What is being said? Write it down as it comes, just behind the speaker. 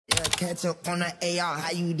catch up on the AR, how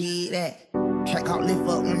you did that? Track out, lift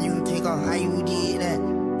up when you take off, how you did that?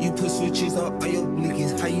 You put switches up on your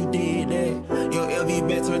blinkies, how you did that? Your LV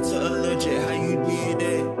back turned to a legit, how you did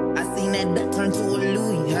that? I seen that duck turn to a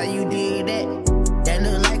Louis, how you did that? That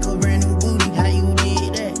look like a brand new booty, how you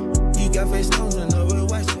did that? You got face stones and I will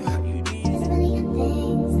watch you, how you did that? There's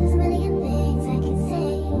a million things I can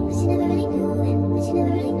say, but you never really knew it, but you never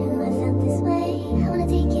really knew I felt this way. I wanna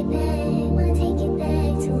take it back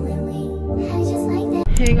to when we had it just like that.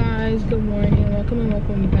 Hey guys, good morning,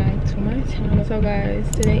 welcome back to my channel. So guys,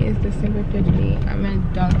 today is December 15th. I'm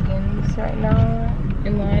at Dunkin's right now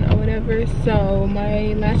in line or whatever. So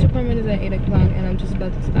my lash appointment is at 8 o'clock and I'm just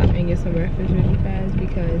about to stop and get some breakfast really fast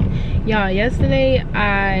because y'all, yesterday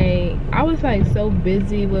I was like so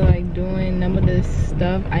busy with like doing some of the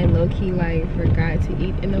stuff I low-key like forgot to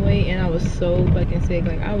eat in a way, and I was so fucking sick.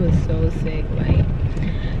 Like I was so sick. Like,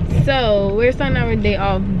 so we're starting our day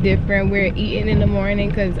off different. We're eating in the morning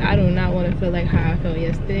because I do not want to feel like how I felt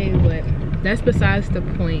yesterday, but that's besides the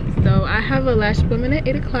point. So I have a lash appointment at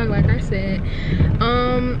 8 o'clock like I said.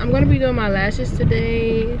 I'm gonna be doing my lashes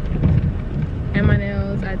today and my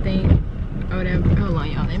nails, I think, or whatever. Hold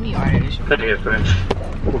on y'all, let me order this.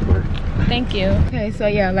 Thank you. Okay, so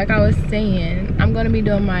yeah, like I was saying, I'm gonna be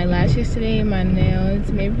doing my lashes today, my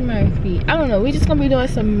nails, maybe my feet. I don't know, we just gonna be doing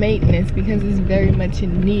some maintenance because it's very much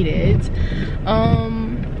needed.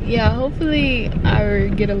 Yeah, hopefully I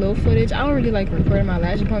get a little footage. I don't really like recording my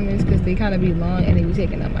lash appointments because they kind of be long and they be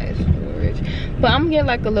taking up my storage. But I'm gonna get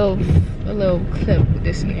like a little clip with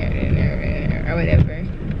this and there or whatever.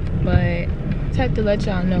 But just have to let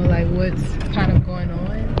y'all know like what's kind of going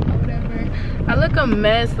on or whatever. I look a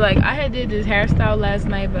mess. Like I had did this hairstyle last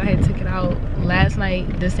night, but I had took it out last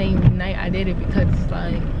night, the same night I did it, because it's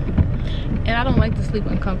like, and I don't like to sleep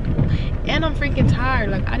uncomfortable, and I'm freaking tired.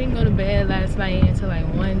 Like I didn't go to bed last night until like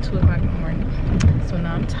 1, 2 o'clock in the morning, so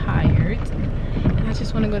now I'm tired and I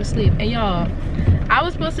just want to go to sleep. And y'all, I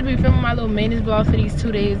was supposed to be filming my little maintenance vlog for these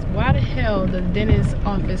 2 days. Why the hell the dentist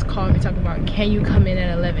office called me talking about, can you come in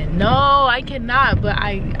at 11? No, I cannot, but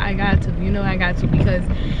I got to, you know, I got to, because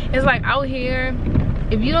it's like out here,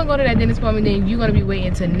 if you don't go to that dentist appointment, then you're gonna be waiting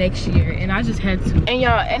until next year, and I just had to. And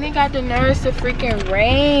y'all, and it got the nerves to freaking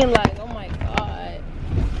rain. Like, oh my god.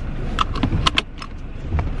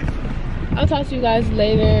 I'll talk to you guys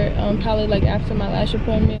later, probably like after my lash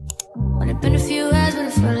appointment. Only been a few hours, but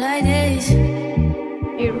it felt like days.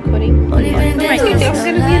 You're recording? Only been days, I'm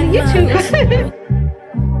gonna be on YouTube.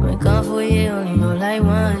 When gone for a year, only know like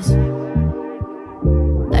once.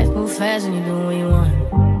 Life moves fast and you do what you want.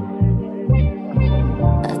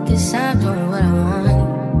 This I'm doing what I want.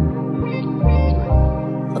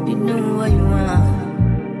 Hope you know what you want.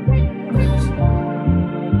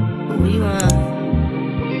 What you want?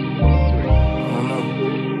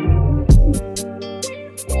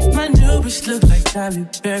 My new bitch look like Tyler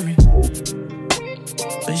Berry,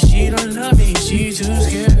 but she don't love me, she too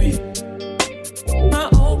scary. My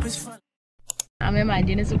old bitch fun. I'm in my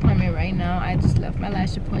dentist appointment right now. I just left my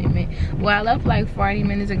lash appointment. Well, I left like 40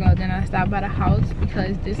 minutes ago. Then I stopped by the house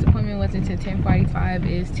because this appointment wasn't until 10:45.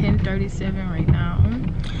 It's 10:37 right now.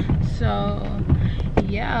 So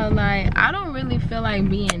yeah, like I don't really feel like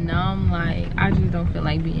being numb. Like I just don't feel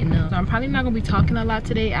like being numb. So I'm probably not gonna be talking a lot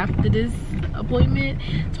today after this appointment.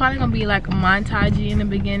 It's probably gonna be like a montage in the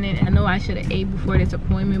beginning. I know I should have ate before this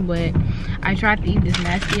appointment, but I tried to eat this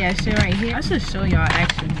nasty ass shit right here. I should show y'all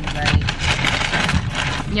actually, like,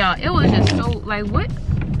 y'all, it was just so like, what?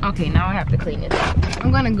 Okay, now I have to clean it up.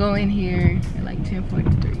 I'm gonna go in here at like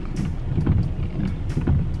 10:43.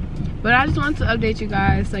 But I just wanted to update you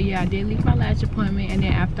guys. So yeah, I did leave my lash appointment, and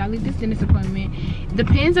then after I leave this dentist appointment,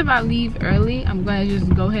 depends if I leave early, I'm gonna just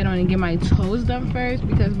go ahead on and get my toes done first,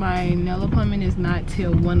 because my nail appointment is not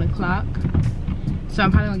till 1 o'clock. So I'm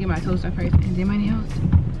probably gonna get my toes done first and then my nails,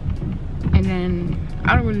 and then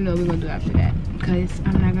I don't really know what we're gonna do after that, because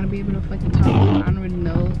I'm not gonna be able to fucking talk. I don't really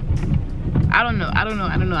know. I don't know.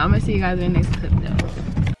 I'm gonna see you guys in the next clip though.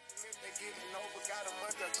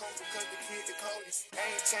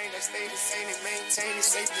 Stay the same and maintain it.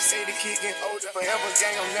 Safe to say the kid get older. Forever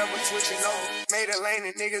gang, I'm never switching over. Made a lane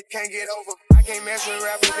and niggas can't get over. I can't mess with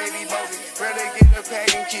rappers, they be bogus. Rather get the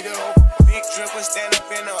pack and keep it open. Big dripper stand up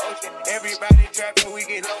in the ocean. Everybody trapping, we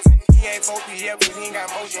get lost. He ain't focused yet, but he ain't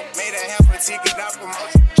got motion. Made a half a ticket, not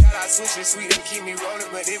promotion. Shout out Sushi Sweet and keep me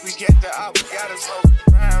rolling. But if we get the op, we gotta smoke.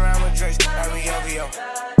 Ride around with Drake, like we OVO.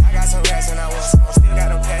 I got some rats and I want some. Still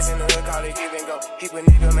got a pass in the hood, call it give and go. Keep a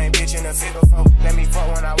nigga, man, bitch in the figure four. Let me fuck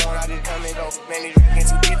when I want, I just come and go. Man, these rapping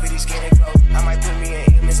too deep for these skinny clothes. I might put me in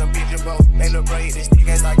him in some picture boat. They look bro, hit this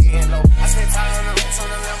nigga start getting low. I spent time on the rats on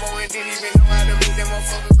the Lambo and didn't even know how to make them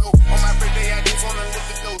motherfuckers go. I'm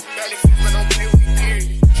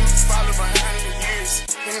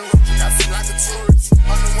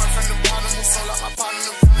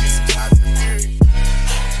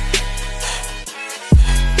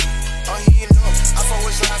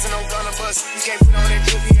us. You can't put on that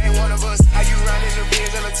drip, he ain't one of us. How you riding the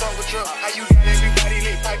Benz in a Tonka truck? How you got everybody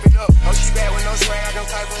lit piping up? Oh, she bad with no swag, I can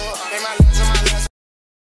pipe her up. They my last on my last.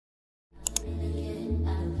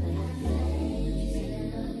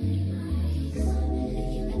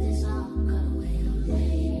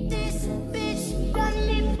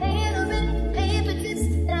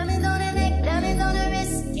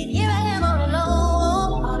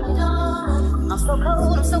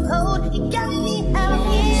 I'm so cold, you got me out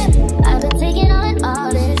here. I've been taking on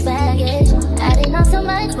all this baggage, adding on so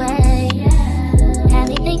much weight. Had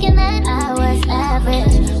me thinking that I was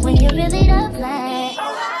average, when you really don't play.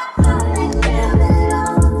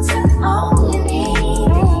 All you need,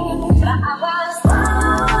 but I was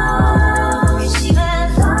wrong. She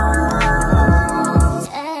was wrong.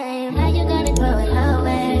 Hey, how you gonna throw it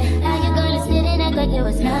away? How you gonna sit and act like it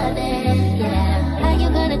was nothing? Yeah, how you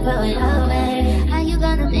gonna throw it away? How you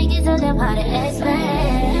gonna make it so damn hard to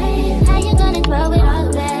explain? How you gonna throw it all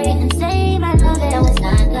away and say my love that was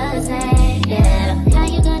not the same? Yeah, how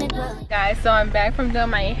you gonna throw it? Guys, so I'm back from doing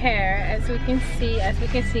my hair, as we can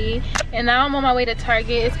see, and now I'm on my way to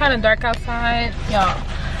Target. It's kind of dark outside, y'all.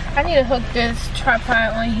 I need to hook this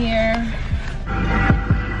tripod on here.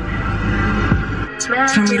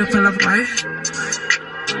 For me to pull up wife,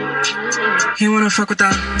 he wanna fuck with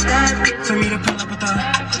that. For me to pull up with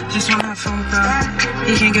that, just wanna have fun with that.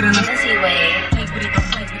 He can't get enough.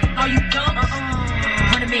 Are you dumb?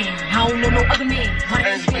 What a man, I don't know no other man.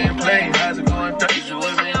 How's it going?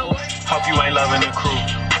 Hope you ain't loving the crew.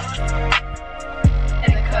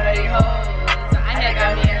 And the Cody hoes, I had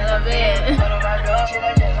got me a little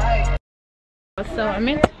bit. So I'm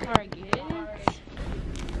in Target.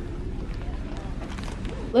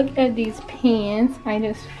 Look at these pants I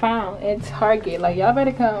just found at Target. Like, y'all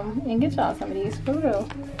better come and get y'all some of these for real.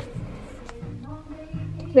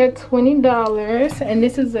 They're $20, and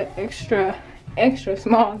this is an extra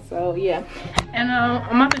small, so yeah. And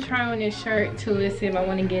I'm about to try on this shirt too to see if I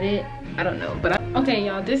want to get it. I don't know, but okay,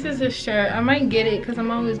 y'all, this is a shirt. I might get it because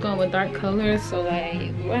I'm always going with dark colors, so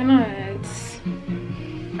like, why not?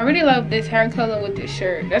 I really love this hair color with this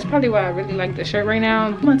shirt. That's probably why I really like the shirt right now.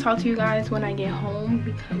 I'm gonna talk to you guys when I get home,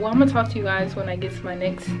 because, well, I'm gonna talk to you guys when I get to my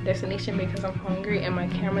next destination because I'm hungry and my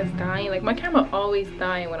camera's dying. Like, my camera always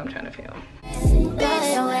dying when I'm trying to film.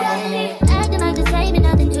 Acting like the same and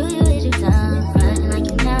nothing to you is your time. Frontin' like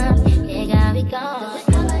you're not, yeah, gotta be gone.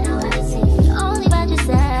 Only about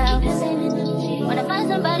yourself. When I find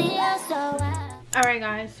somebody else, so Alright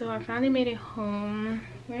guys, so I finally made it home.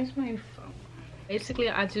 Where's my phone? Basically,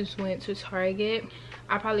 I just went to Target.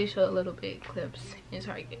 I probably showed a little bit clips in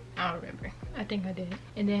Target. I don't remember. I think I did.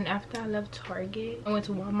 And then after I left Target, I went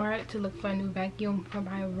to Walmart to look for a new vacuum for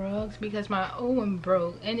my rugs because my old one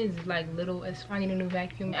broke and it's like little as finding a new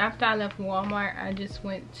vacuum. After I left Walmart, I just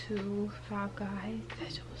went to Five Guys.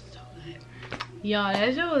 That shit was so good. Y'all,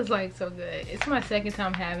 that shit was like so good. It's my second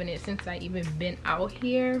time having it since I even been out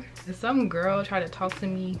here. And some girl tried to talk to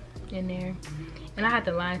me in there and I had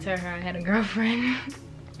to lie and tell her I had a girlfriend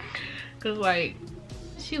because like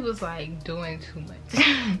she was like doing too much.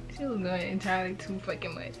 She was doing entirely too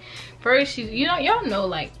fucking much. First, y'all know,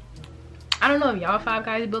 like, I don't know if y'all Five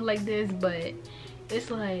Guys built like this, but it's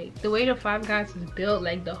like the way the Five Guys was built,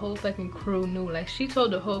 like the whole fucking crew knew. Like, she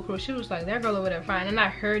told the whole crew, she was like, that girl over there fine. And I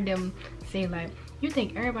heard them say like, you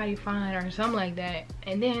think everybody fine or something like that.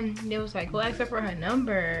 And then they was like, well, ask her for her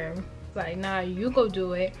number. Like, nah, you go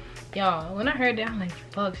do it. Y'all, when I heard that, I'm like,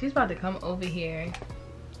 fuck, she's about to come over here.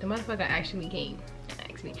 The motherfucker actually came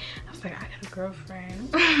and asked me. I was like, I got a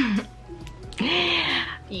girlfriend.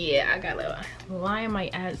 Yeah, I got lying my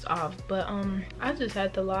ass off, but I just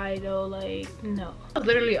had to lie though. Like, no, I was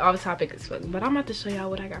literally off topic as fuck, but I'm about to show y'all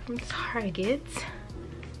what I got from Target.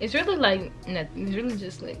 It's really like nothing. It's really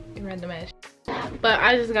just like random ass, but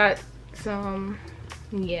I just got some.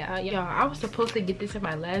 Yeah, y'all, I was supposed to get this in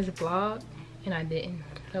my last vlog and I didn't,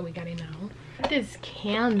 so we got it now. This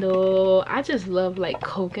candle, I just love like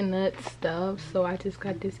coconut stuff, so I just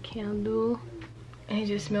got this candle and it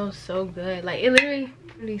just smells so good. Like, it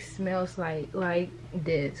literally smells like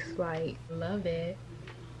this. Like, love it.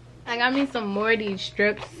 I got me some more of these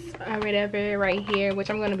strips or whatever right here, which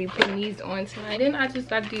I'm gonna be putting these on tonight. Then I just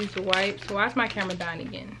got these wipes. Why is my camera down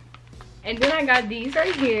again? And then I got these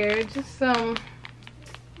right here, just some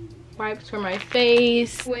wipes for my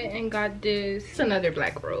face. Went and got this. It's another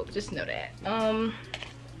black robe, just know that.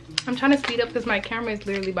 I'm trying to speed up because my camera is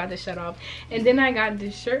literally about to shut off. And then I got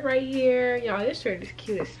this shirt right here. Y'all, this shirt is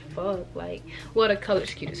cute as fuck. Like, well, the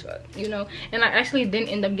color's cute as fuck, you know. And I actually didn't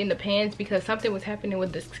end up getting the pants because something was happening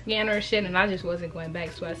with the scanner shit, and I just wasn't going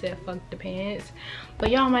back, so I said fuck the pants.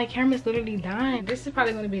 But y'all, my camera's literally dying. This is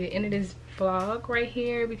probably going to be the end of this vlog right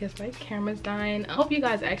here because my camera's dying. I hope you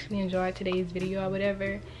guys actually enjoyed today's video or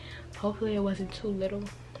whatever. Hopefully it wasn't too little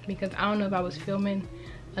because I don't know if I was filming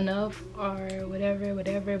enough or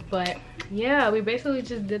whatever, but yeah, we basically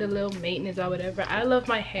just did a little maintenance or whatever. I love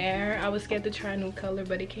my hair. I was scared to try a new color,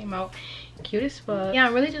 but it came out cute as fuck. Yeah,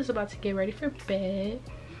 I'm really just about to get ready for bed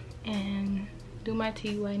and do my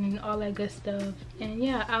tea lighting and all that good stuff. And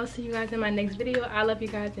yeah, I'll see you guys in my next video. I love you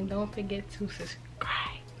guys, and don't forget to subscribe.